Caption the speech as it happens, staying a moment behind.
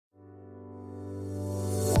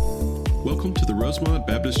Welcome to the Rosemont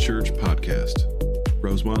Baptist Church podcast.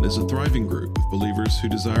 Rosemont is a thriving group of believers who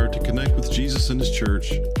desire to connect with Jesus and His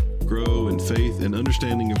church, grow in faith and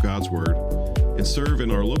understanding of God's Word, and serve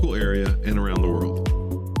in our local area and around the world.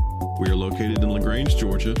 We are located in LaGrange,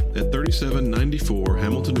 Georgia at 3794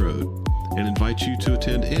 Hamilton Road and invite you to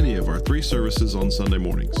attend any of our 3 services on Sunday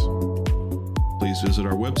mornings. Please visit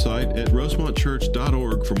our website at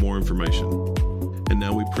rosemontchurch.org for more information. And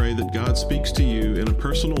now we pray that God speaks to you in a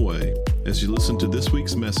personal way as you listen to this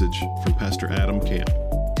week's message from Pastor Adam Camp.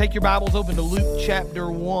 Take your Bibles open to Luke chapter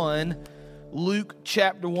 1. Luke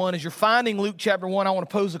chapter 1. As you're finding Luke chapter 1, I want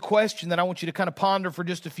to pose a question that I want you to kind of ponder for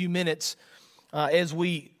just a few minutes as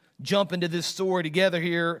we jump into this story together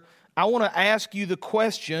here. I want to ask you the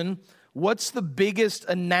question, what's the biggest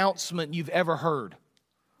announcement you've ever heard?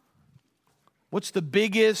 What's the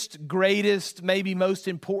biggest, greatest, maybe most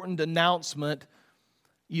important announcement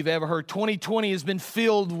you've ever heard? 2020 has been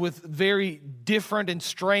filled with very different and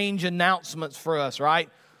strange announcements for us, right?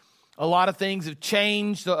 A lot of things have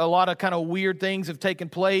changed. A lot of kind of weird things have taken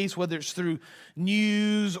place, whether it's through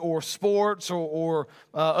news or sports or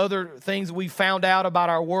other things that we found out about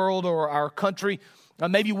our world or our country.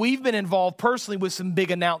 Maybe we've been involved personally with some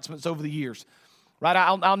big announcements over the years, right?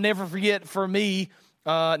 I'll never forget, for me,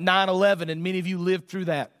 9/11, and many of you lived through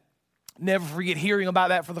that. Never forget hearing about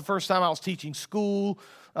that for the first time. I was teaching school.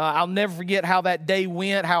 I'll never forget how that day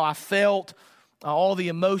went, how I felt, all the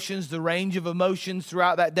emotions, the range of emotions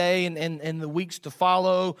throughout that day and the weeks to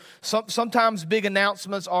follow. Sometimes big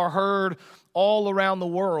announcements are heard all around the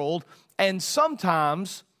world, and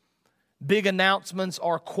sometimes big announcements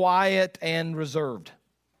are quiet and reserved.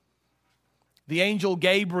 The angel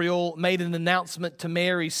Gabriel made an announcement to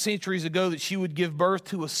Mary centuries ago that she would give birth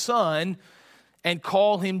to a son and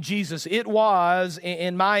call him Jesus. It was,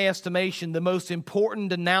 in my estimation, the most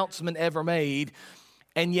important announcement ever made,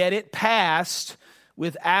 and yet it passed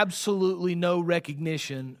with absolutely no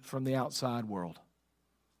recognition from the outside world.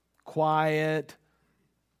 Quiet,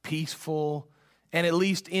 peaceful, and at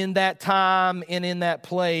least in that time and in that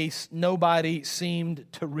place, nobody seemed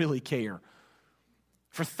to really care.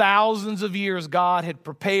 For thousands of years, God had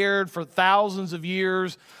prepared. For thousands of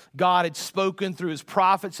years, God had spoken through His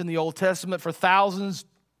prophets in the Old Testament. For thousands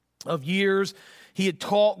of years, He had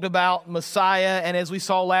talked about Messiah. And as we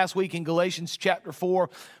saw last week in Galatians chapter 4,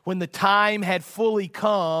 when the time had fully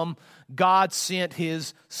come, God sent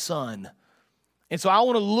His Son. And so I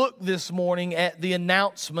want to look this morning at the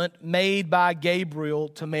announcement made by Gabriel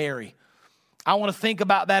to Mary. I want to think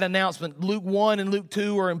about that announcement. Luke 1 and Luke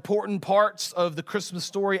 2 are important parts of the Christmas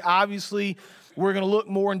story. Obviously, we're going to look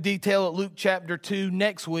more in detail at Luke chapter 2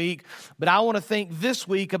 next week. But I want to think this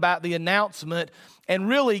week about the announcement and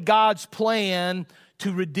really God's plan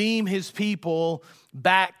to redeem His people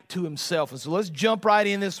back to Himself. And so let's jump right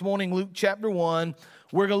in this morning, Luke chapter 1.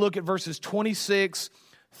 We're going to look at verses 26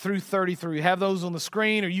 through 33. You have those on the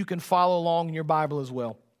screen, or you can follow along in your Bible as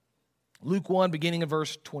well. Luke 1, beginning of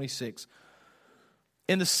verse 26.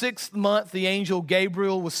 In the 6th month, the angel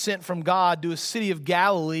Gabriel was sent from God to a city of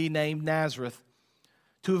Galilee named Nazareth,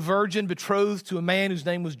 to a virgin betrothed to a man whose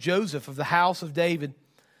name was Joseph of the house of David,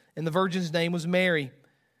 and the virgin's name was Mary.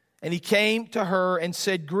 And he came to her and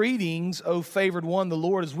said, "Greetings, O favored one, the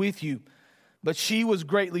Lord is with you." But she was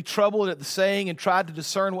greatly troubled at the saying and tried to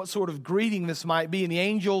discern what sort of greeting this might be. And the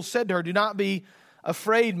angel said to her, "Do not be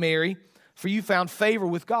afraid, Mary, for you found favor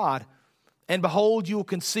with God. And behold, you will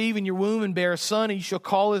conceive in your womb and bear a son, and you shall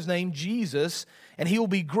call his name Jesus. And he will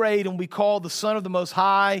be great and will be called the Son of the Most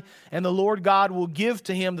High. And the Lord God will give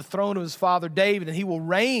to him the throne of his father David, and he will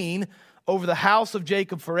reign over the house of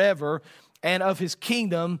Jacob forever, and of his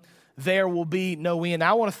kingdom there will be no end."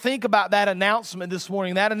 Now, I want to think about that announcement this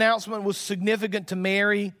morning. That announcement was significant to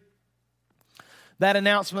Mary. That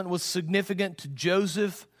announcement was significant to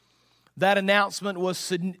Joseph. That announcement was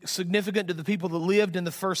significant to the people that lived in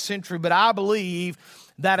the first century, but I believe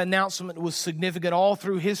that announcement was significant all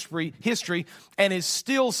through history and is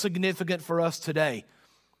still significant for us today.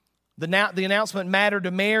 The announcement mattered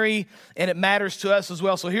to Mary, and it matters to us as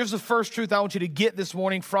well. So here's the first truth I want you to get this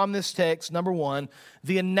morning from this text. Number one,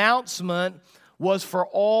 the announcement was for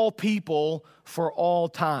all people for all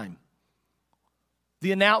time.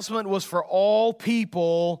 The announcement was for all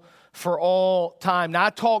people for all time. Now, I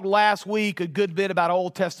talked last week a good bit about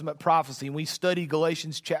Old Testament prophecy, and we studied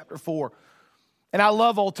Galatians chapter 4. And I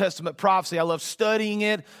love Old Testament prophecy. I love studying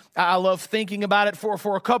it. I love thinking about it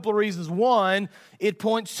for a couple of reasons. One, it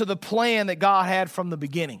points to the plan that God had from the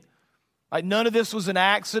beginning. Like, none of this was an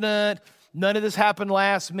accident. None of this happened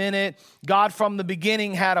last minute. God from the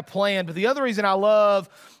beginning had a plan. But the other reason I love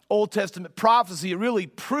Old Testament prophecy, it really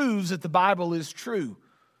proves that the Bible is true.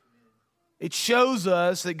 It shows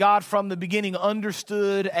us that God from the beginning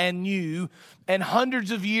understood and knew, and hundreds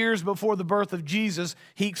of years before the birth of Jesus,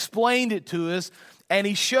 He explained it to us and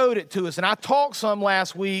He showed it to us. And I talked some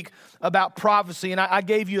last week about prophecy, and I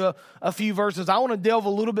gave you a few verses. I want to delve a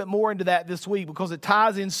little bit more into that this week because it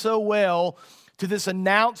ties in so well to this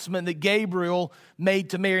announcement that Gabriel made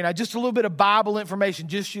to Mary. Now, just a little bit of Bible information,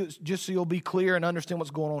 just so you'll be clear and understand what's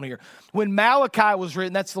going on here. When Malachi was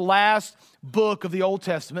written, that's the last book of the Old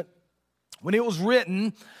Testament. When it was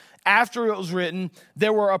written, after it was written,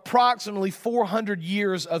 there were approximately 400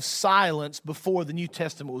 years of silence before the New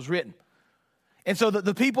Testament was written. And so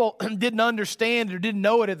the people didn't understand it or didn't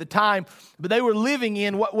know it at the time, but they were living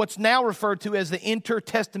in what's now referred to as the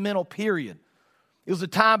intertestamental period. It was a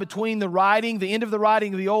time between the end of the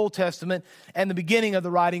writing of the Old Testament and the beginning of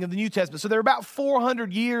the writing of the New Testament. So there are about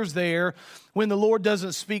 400 years there when the Lord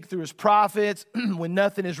doesn't speak through His prophets, when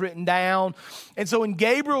nothing is written down. And so when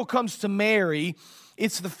Gabriel comes to Mary,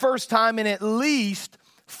 it's the first time in at least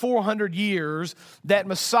 400 years that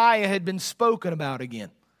Messiah had been spoken about again.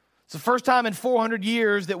 It's the first time in 400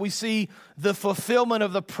 years that we see the fulfillment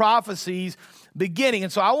of the prophecies beginning.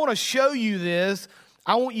 And so I want to show you this.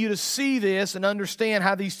 I want you to see this and understand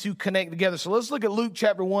how these two connect together. So let's look at Luke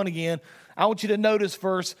chapter 1 again. I want you to notice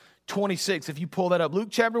verse 26, if you pull that up. Luke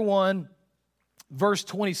chapter 1, verse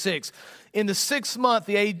 26. In the 6th month,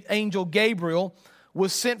 the angel Gabriel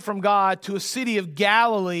was sent from God to a city of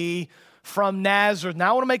Galilee from Nazareth. Now,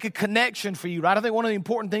 I want to make a connection for you, right? I think one of the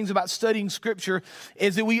important things about studying Scripture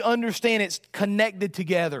is that we understand it's connected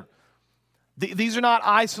together. These are not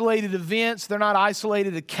isolated events. They're not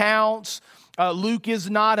isolated accounts. Luke is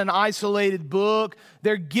not an isolated book.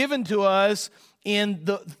 They're given to us in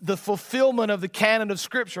the fulfillment of the canon of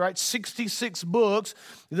Scripture, right? 66 books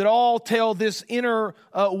that all tell this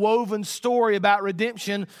interwoven story about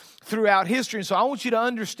redemption throughout history. And so I want you to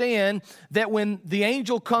understand that when the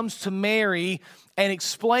angel comes to Mary and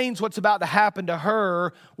explains what's about to happen to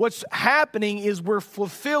her, what's happening is we're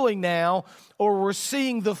fulfilling now, or we're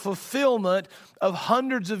seeing the fulfillment of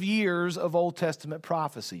hundreds of years of Old Testament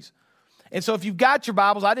prophecies. And so if you've got your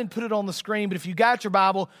Bibles, I didn't put it on the screen, but if you've got your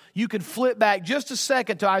Bible, you can flip back just a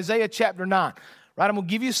second to Isaiah chapter 9. Right, I'm going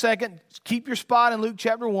to give you a second. Keep your spot in Luke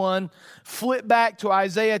chapter 1. Flip back to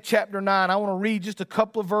Isaiah chapter 9. I want to read just a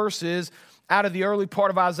couple of verses out of the early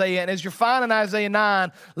part of Isaiah. And as you're finding Isaiah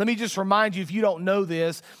 9, let me just remind you, if you don't know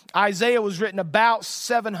this, Isaiah was written about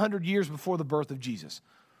 700 years before the birth of Jesus.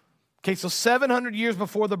 Okay, so 700 years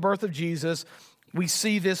before the birth of Jesus, we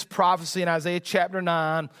see this prophecy in Isaiah chapter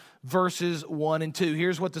 9, verses 1 and 2.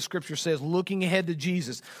 Here's what the Scripture says, looking ahead to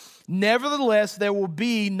Jesus. Nevertheless, there will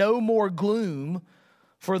be no more gloom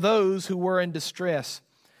for those who were in distress.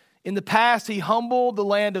 In the past, He humbled the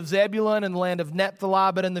land of Zebulun and the land of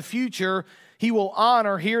Naphtali, but in the future, He will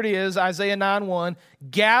honor, here it is, Isaiah 9:1,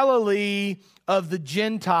 Galilee of the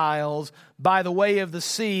Gentiles by the way of the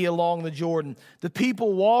sea along the Jordan. The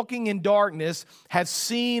people walking in darkness have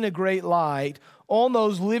seen a great light. On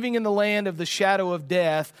those living in the land of the shadow of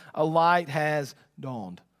death, a light has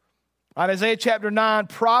dawned. Right, Isaiah chapter 9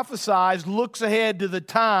 prophesies, looks ahead to the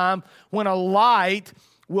time when a light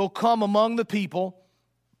will come among the people.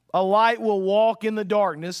 A light will walk in the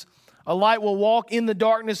darkness. A light will walk in the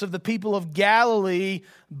darkness of the people of Galilee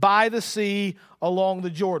by the sea along the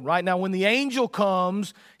Jordan. Right now, when the angel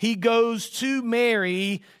comes, he goes to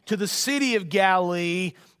Mary to the city of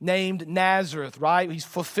Galilee named Nazareth, right? He's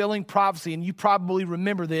fulfilling prophecy, and you probably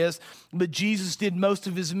remember this, but Jesus did most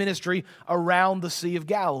of His ministry around the Sea of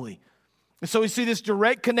Galilee. And so we see this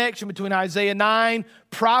direct connection between Isaiah 9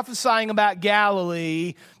 prophesying about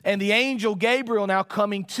Galilee and the angel Gabriel now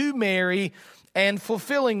coming to Mary and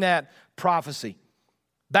fulfilling that prophecy.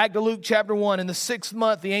 Back to Luke chapter 1. In the 6th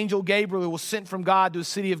month, the angel Gabriel was sent from God to a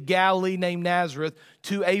city of Galilee named Nazareth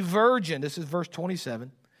to a virgin. This is verse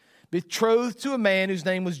 27. Betrothed to a man whose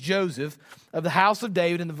name was Joseph of the house of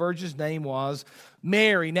David, and the virgin's name was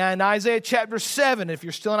Mary. Now in Isaiah chapter 7, if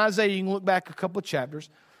you're still in Isaiah, you can look back a couple of chapters.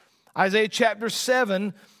 Isaiah chapter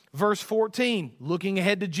 7, verse 14, looking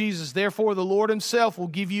ahead to Jesus. Therefore, the Lord Himself will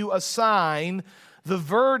give you a sign. The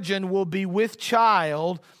virgin will be with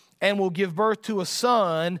child and will give birth to a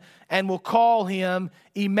son and will call him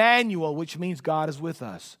Emmanuel, which means God is with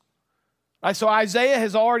us. All right, so Isaiah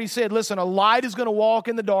has already said, listen, a light is going to walk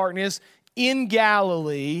in the darkness in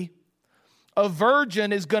Galilee. A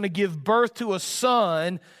virgin is going to give birth to a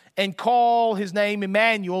son and call his name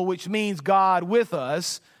Emmanuel, which means God with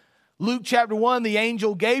us. Luke chapter 1, the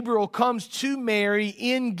angel Gabriel comes to Mary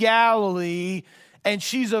in Galilee, and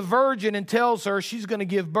she's a virgin and tells her she's going to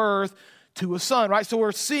give birth to a son, right? So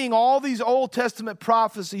we're seeing all these Old Testament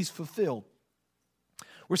prophecies fulfilled.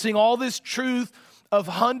 We're seeing all this truth of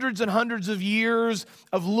hundreds and hundreds of years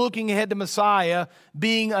of looking ahead to Messiah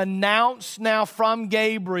being announced now from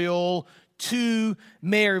Gabriel to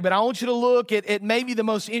Mary. But I want you to look at maybe the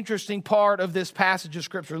most interesting part of this passage of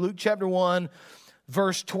Scripture. Luke chapter 1,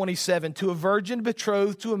 verse 27. To a virgin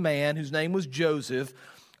betrothed to a man whose name was Joseph,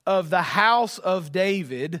 of the house of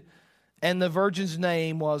David, and the virgin's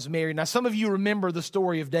name was Mary. Now, some of you remember the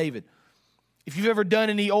story of David. If you've ever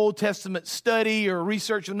done any Old Testament study or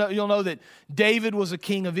research, you'll know that David was a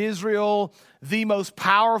king of Israel, the most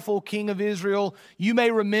powerful king of Israel. You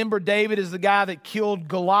may remember David as the guy that killed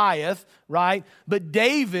Goliath, right? But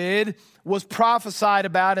David was prophesied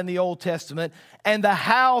about in the Old Testament, and the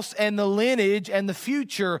house and the lineage and the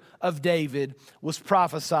future of David was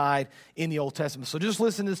prophesied in the Old Testament. So just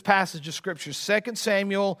listen to this passage of Scripture, 2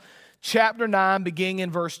 Samuel chapter 9, beginning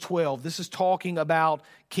in verse 12. This is talking about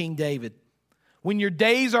King David. When your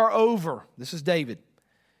days are over, this is David,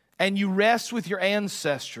 and you rest with your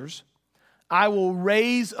ancestors, I will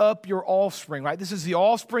raise up your offspring, right? This is the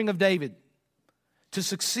offspring of David to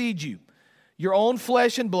succeed you, your own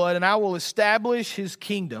flesh and blood, and I will establish his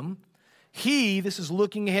kingdom. He, this is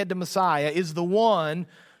looking ahead to Messiah, is the one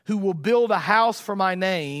who will build a house for my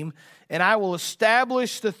name, and I will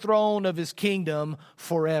establish the throne of his kingdom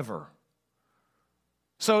forever.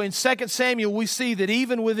 So in 2 Samuel, we see that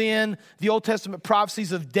even within the Old Testament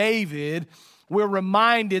prophecies of David, we're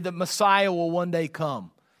reminded that Messiah will one day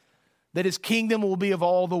come, that his kingdom will be of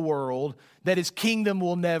all the world, that his kingdom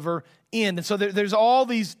will never end. And so there's all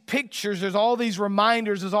these pictures, there's all these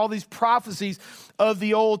reminders, there's all these prophecies of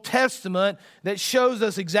the Old Testament that shows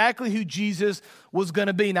us exactly who Jesus was going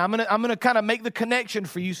to be. Now, I'm going to kind of make the connection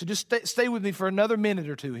for you, so just stay with me for another minute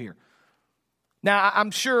or two here. Now, I'm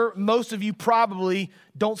sure most of you probably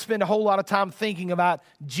don't spend a whole lot of time thinking about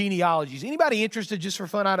genealogies. Anybody interested just for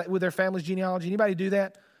fun with their family's genealogy? Anybody do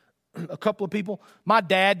that? A couple of people. My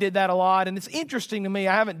dad did that a lot, and it's interesting to me.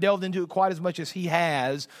 I haven't delved into it quite as much as he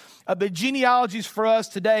has. But genealogies for us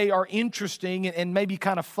today are interesting and maybe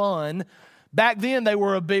kind of fun. Back then, they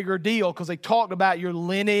were a bigger deal because they talked about your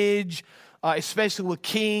lineage, especially with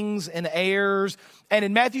kings and heirs. And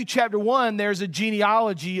in Matthew chapter 1, there's a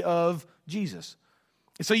genealogy of Jesus.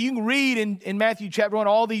 And so you can read in Matthew chapter 1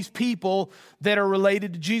 all these people that are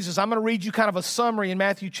related to Jesus. I'm going to read you kind of a summary in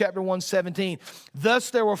Matthew chapter 1:17.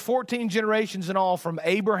 Thus there were 14 generations in all from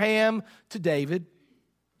Abraham to David,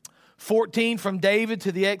 14 from David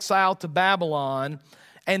to the exile to Babylon,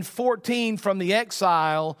 and 14 from the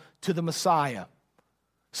exile to the Messiah.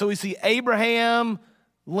 So we see Abraham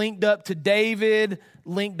linked up to David,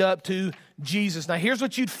 linked up to Jesus. Now, here's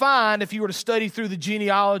what you'd find if you were to study through the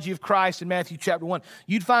genealogy of Christ in Matthew chapter 1.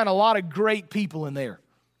 You'd find a lot of great people in there.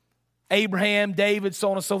 Abraham, David,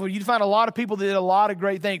 so on and so forth. You'd find a lot of people that did a lot of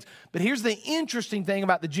great things. But here's the interesting thing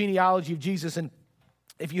about the genealogy of Jesus, and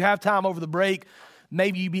if you have time over the break,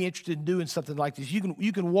 maybe you'd be interested in doing something like this.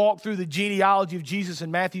 You can walk through the genealogy of Jesus in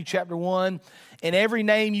Matthew chapter 1, and every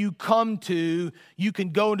name you come to, you can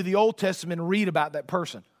go into the Old Testament and read about that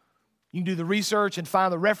person. You can do the research and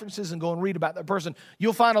find the references and go and read about that person.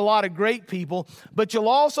 You'll find a lot of great people, but you'll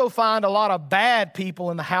also find a lot of bad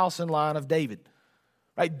people in the house and line of David.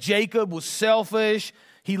 Right? Jacob was selfish.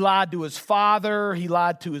 He lied to his father. He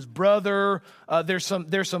lied to his brother. There's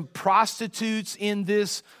some prostitutes in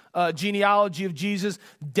this genealogy of Jesus.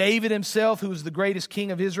 David himself, who was the greatest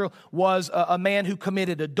king of Israel, was a man who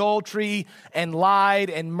committed adultery and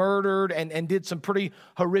lied and murdered and did some pretty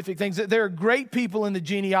horrific things. There are great people in the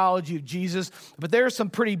genealogy of Jesus, but there are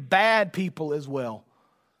some pretty bad people as well.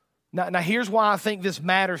 Now here's why I think this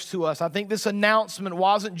matters to us. I think this announcement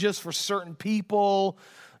wasn't just for certain people.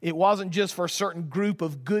 It wasn't just for a certain group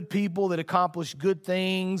of good people that accomplished good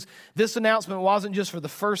things. This announcement wasn't just for the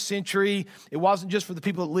first century. It wasn't just for the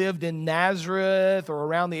people that lived in Nazareth or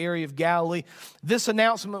around the area of Galilee. This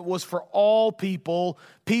announcement was for all people,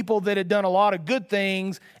 people that had done a lot of good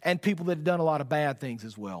things and people that had done a lot of bad things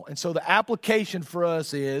as well. And so the application for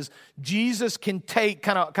us is Jesus can take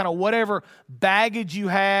kind of whatever baggage you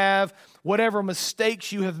have, whatever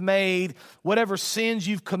mistakes you have made, whatever sins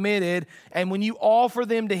you've committed, and when you offer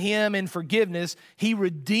them to Him in forgiveness, He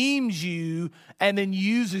redeems you and then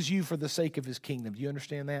uses you for the sake of His kingdom. Do you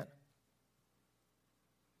understand that?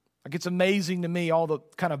 Like, it's amazing to me all the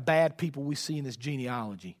kind of bad people we see in this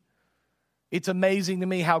genealogy. It's amazing to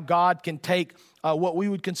me how God can take what we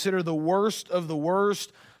would consider the worst of the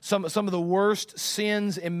worst, some of the worst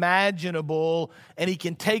sins imaginable, and he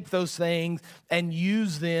can take those things and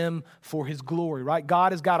use them for his glory, right?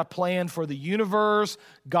 God has got a plan for the universe.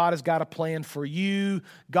 God has got a plan for you.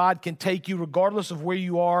 God can take you regardless of where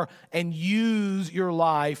you are and use your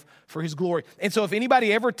life for his glory. And so if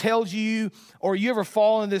anybody ever tells you, or you ever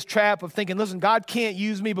fall in this trap of thinking, listen, God can't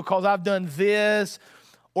use me because I've done this,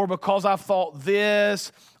 or because I've thought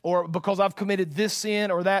this, or because I've committed this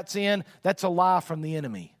sin or that sin, that's a lie from the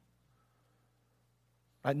enemy.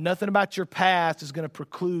 Right? Nothing about your past is going to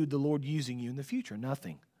preclude the Lord using you in the future.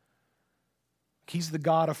 Nothing. He's the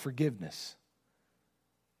God of forgiveness.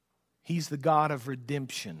 He's the God of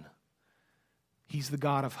redemption. He's the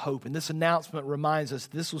God of hope. And this announcement reminds us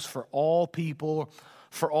this was for all people,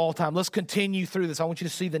 for all time. Let's continue through this. I want you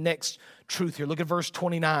to see the next truth here. Look at verse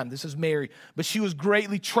 29. This is Mary. But she was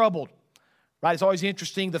greatly troubled. Right? It's always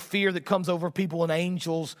interesting, the fear that comes over people when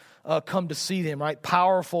angels come to see them, right?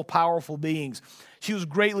 Powerful, powerful beings. She was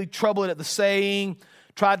greatly troubled at the saying,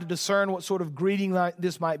 tried to discern what sort of greeting like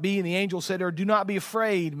this might be. And the angel said to her, do not be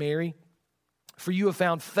afraid, Mary, for you have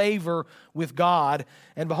found favor with God.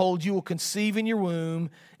 And behold, you will conceive in your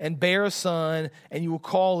womb and bear a son, and you will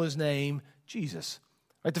call his name Jesus.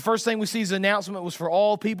 Right? The first thing we see is the announcement was for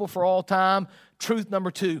all people, for all time. Truth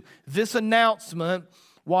number 2, this announcement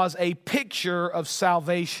was a picture of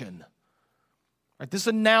salvation. Right? This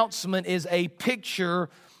announcement is a picture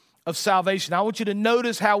of salvation. I want you to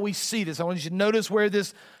notice how we see this. I want you to notice where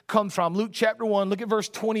this comes from. Luke chapter 1, look at verse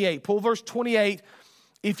 28. Pull verse 28,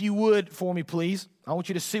 if you would, for me, please. I want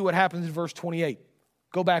you to see what happens in verse 28.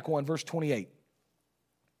 Go back one, verse 28.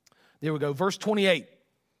 There we go, verse 28.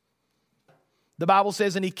 The Bible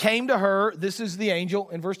says, and he came to her, this is the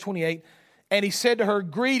angel in verse 28, and he said to her,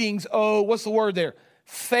 greetings, oh, what's the word there?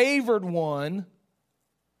 Favored one,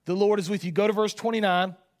 the Lord is with you. Go to verse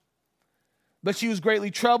 29. But she was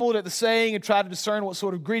greatly troubled at the saying and tried to discern what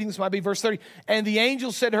sort of greeting this might be. Verse 30. And the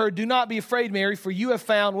angel said to her, do not be afraid, Mary, for you have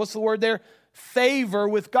found, what's the word there? Favor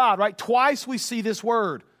with God, right? Twice we see this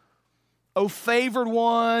word. Oh, favored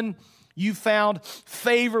one, you found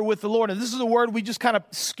favor with the Lord. And this is a word we just kind of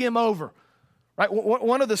skim over. Right?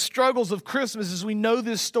 One of the struggles of Christmas is we know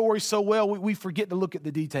this story so well, we forget to look at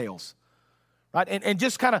the details. Right? And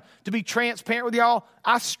just kind of to be transparent with y'all,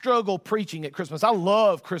 I struggle preaching at Christmas. I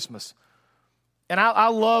love Christmas. And I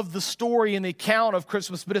love the story and the account of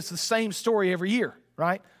Christmas, but it's the same story every year,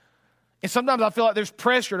 right? And sometimes I feel like there's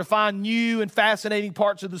pressure to find new and fascinating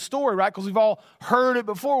parts of the story, right? Because we've all heard it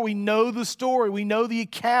before. We know the story. We know the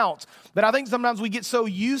accounts. But I think sometimes we get so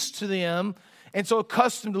used to them and so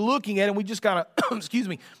accustomed to looking at it, and we just kind of,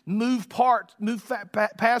 move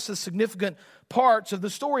past the significant parts of the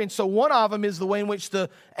story. And so one of them is the way in which the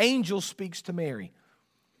angel speaks to Mary.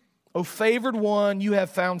 O favored one, you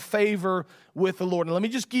have found favor with the Lord. And let me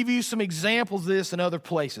just give you some examples of this in other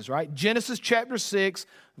places, right? Genesis chapter 6,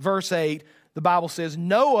 verse 8, the Bible says,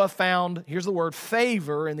 Noah found, here's the word,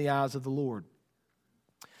 favor in the eyes of the Lord.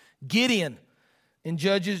 Gideon, in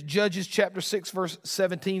Judges chapter 6, verse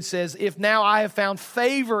 17 says, if now I have found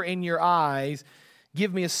favor in your eyes,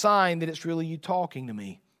 give me a sign that it's really you talking to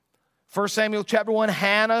me. 1 Samuel chapter 1,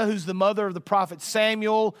 Hannah, who's the mother of the prophet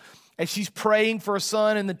Samuel, as she's praying for a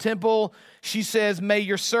son in the temple, she says, may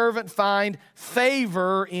your servant find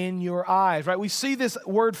favor in your eyes, right? We see this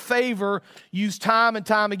word favor used time and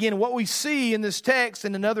time again. And what we see in this text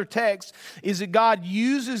and in other texts is that God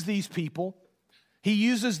uses these people. He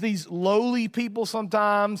uses these lowly people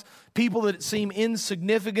sometimes, people that seem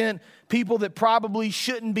insignificant, people that probably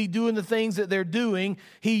shouldn't be doing the things that they're doing.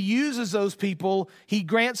 He uses those people. He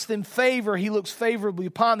grants them favor. He looks favorably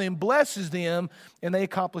upon them, blesses them, and they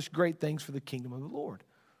accomplish great things for the kingdom of the Lord.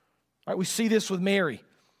 All right, we see this with Mary.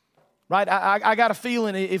 Right? I got a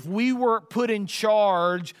feeling if we were put in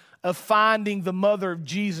charge of finding the mother of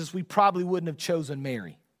Jesus, we probably wouldn't have chosen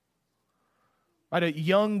Mary. Right, a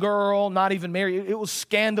young girl, not even married. It was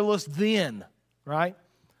scandalous then, right?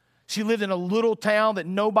 She lived in a little town that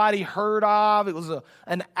nobody heard of. It was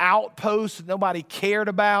an outpost that nobody cared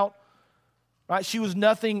about. Right? She was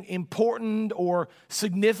nothing important or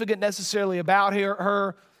significant necessarily about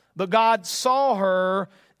her. But God saw her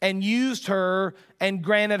and used her and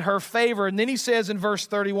granted her favor. And then he says in verse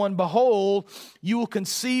 31, behold, you will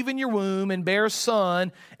conceive in your womb and bear a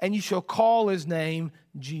son, and you shall call his name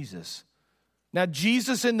Jesus. Now,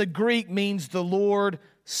 Jesus in the Greek means the Lord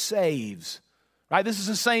saves, right? This is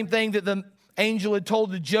the same thing that the angel had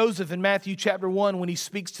told to Joseph in Matthew chapter 1 when he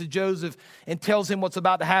speaks to Joseph and tells him what's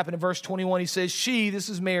about to happen. In verse 21, he says, she, this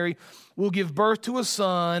is Mary, will give birth to a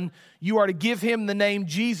son. You are to give him the name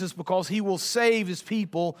Jesus because he will save his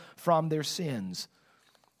people from their sins.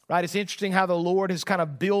 Right? It's interesting how the Lord has kind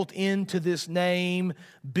of built into this name,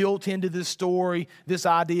 built into this story, this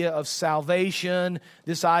idea of salvation,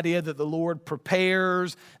 this idea that the Lord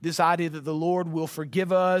prepares, this idea that the Lord will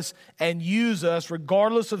forgive us and use us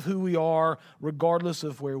regardless of who we are, regardless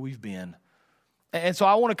of where we've been. And so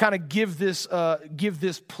I want to kind of give this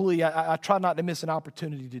plea. I try not to miss an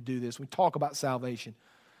opportunity to do this. We talk about salvation.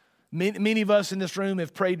 Many of us in this room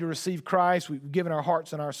have prayed to receive Christ. We've given our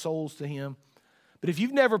hearts and our souls to Him. But if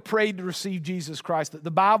you've never prayed to receive Jesus Christ,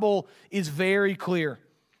 the Bible is very clear.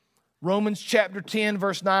 Romans chapter 10,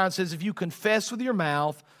 verse 9 says, if you confess with your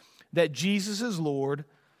mouth that Jesus is Lord,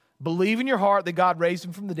 believe in your heart that God raised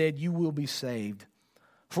Him from the dead, you will be saved.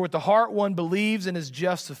 For with the heart one believes and is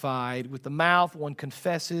justified, with the mouth one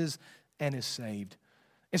confesses and is saved.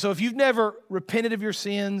 And so if you've never repented of your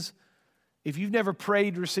sins, if you've never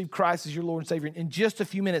prayed to receive Christ as your Lord and Savior, in just a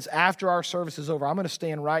few minutes after our service is over, I'm going to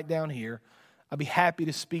stand right down here. I'd be happy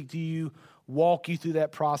to speak to you, walk you through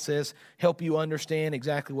that process, help you understand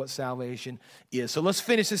exactly what salvation is. So let's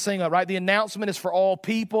finish this thing up, right? The announcement is for all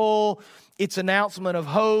people. It's an announcement of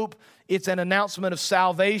hope. It's an announcement of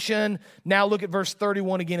salvation. Now look at verse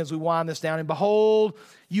 31 again as we wind this down. And behold,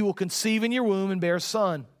 you will conceive in your womb and bear a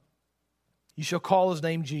son. You shall call his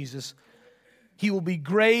name Jesus. He will be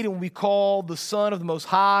great and will be called the Son of the Most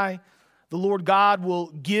High. The Lord God will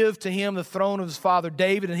give to him the throne of his father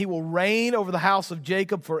David, and he will reign over the house of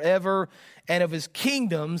Jacob forever, and of his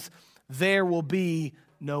kingdoms there will be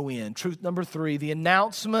no end. Truth number 3, the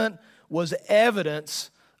announcement was evidence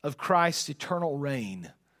of Christ's eternal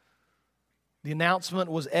reign. The announcement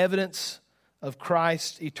was evidence of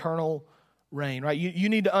Christ's eternal reign, right? You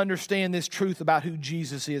need to understand this truth about who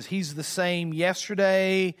Jesus is. He's the same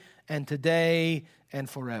yesterday and today and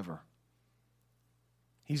forever.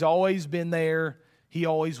 He's always been there. He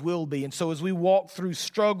always will be. And so as we walk through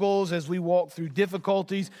struggles, as we walk through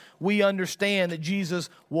difficulties, we understand that Jesus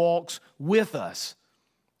walks with us.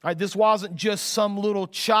 Right? This wasn't just some little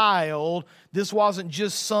child. This wasn't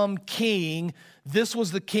just some king. This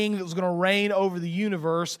was the king that was going to reign over the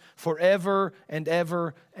universe forever and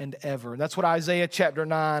ever and ever. And that's what Isaiah chapter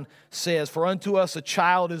 9 says. For unto us a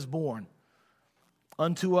child is born.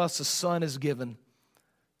 Unto us a son is given.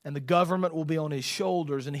 And the government will be on his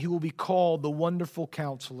shoulders, and he will be called the Wonderful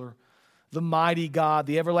Counselor, the Mighty God,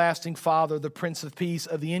 the Everlasting Father, the Prince of Peace.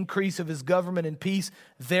 Of the increase of his government and peace,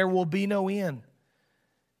 there will be no end.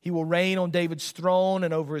 He will reign on David's throne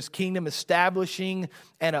and over his kingdom, establishing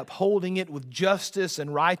and upholding it with justice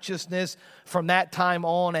and righteousness from that time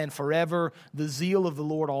on and forever. The zeal of the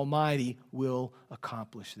Lord Almighty will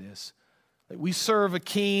accomplish this. We serve a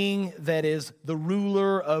king that is the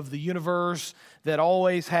ruler of the universe, that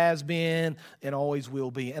always has been and always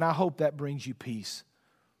will be. And I hope that brings you peace.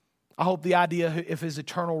 I hope the idea of his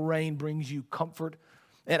eternal reign brings you comfort.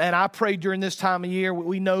 And I pray during this time of year,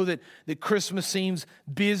 we know that Christmas seems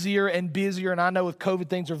busier and busier. And I know with COVID,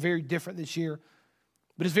 things are very different this year.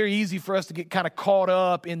 But it's very easy for us to get kind of caught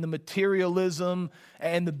up in the materialism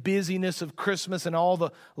and the busyness of Christmas and all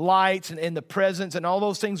the lights and the presents, and all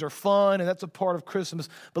those things are fun, and that's a part of Christmas.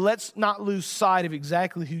 But let's not lose sight of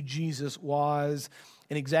exactly who Jesus was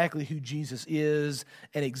and exactly who Jesus is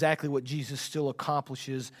and exactly what Jesus still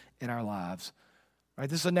accomplishes in our lives. Right?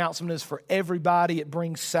 This announcement is for everybody. It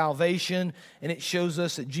brings salvation, and it shows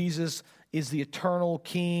us that Jesus is the eternal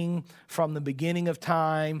King from the beginning of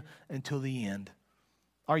time until the end.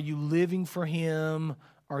 Are you living for Him?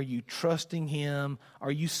 Are you trusting Him?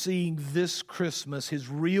 Are you seeing this Christmas His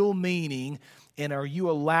real meaning? And are you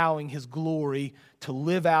allowing His glory to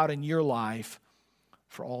live out in your life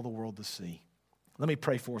for all the world to see? Let me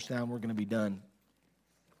pray for us now, and we're going to be done.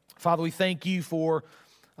 Father, we thank you for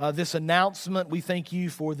this announcement. We thank you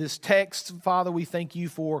for this text. Father, we thank you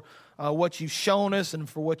for what you've shown us and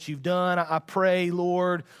for what you've done. I pray,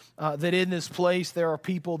 Lord, that in this place there are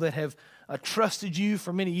people that have trusted you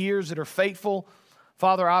for many years that are faithful.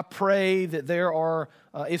 Father, I pray that there are,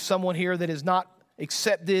 if someone here that has not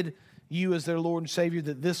accepted you as their Lord and Savior,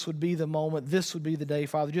 that this would be the moment, this would be the day,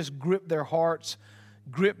 Father. Just grip their hearts,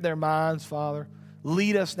 grip their minds, Father.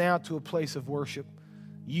 Lead us now to a place of worship.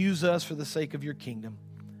 Use us for the sake of your kingdom.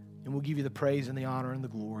 And we'll give you the praise and the honor and the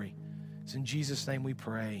glory. It's in Jesus' name we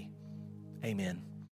pray. Amen.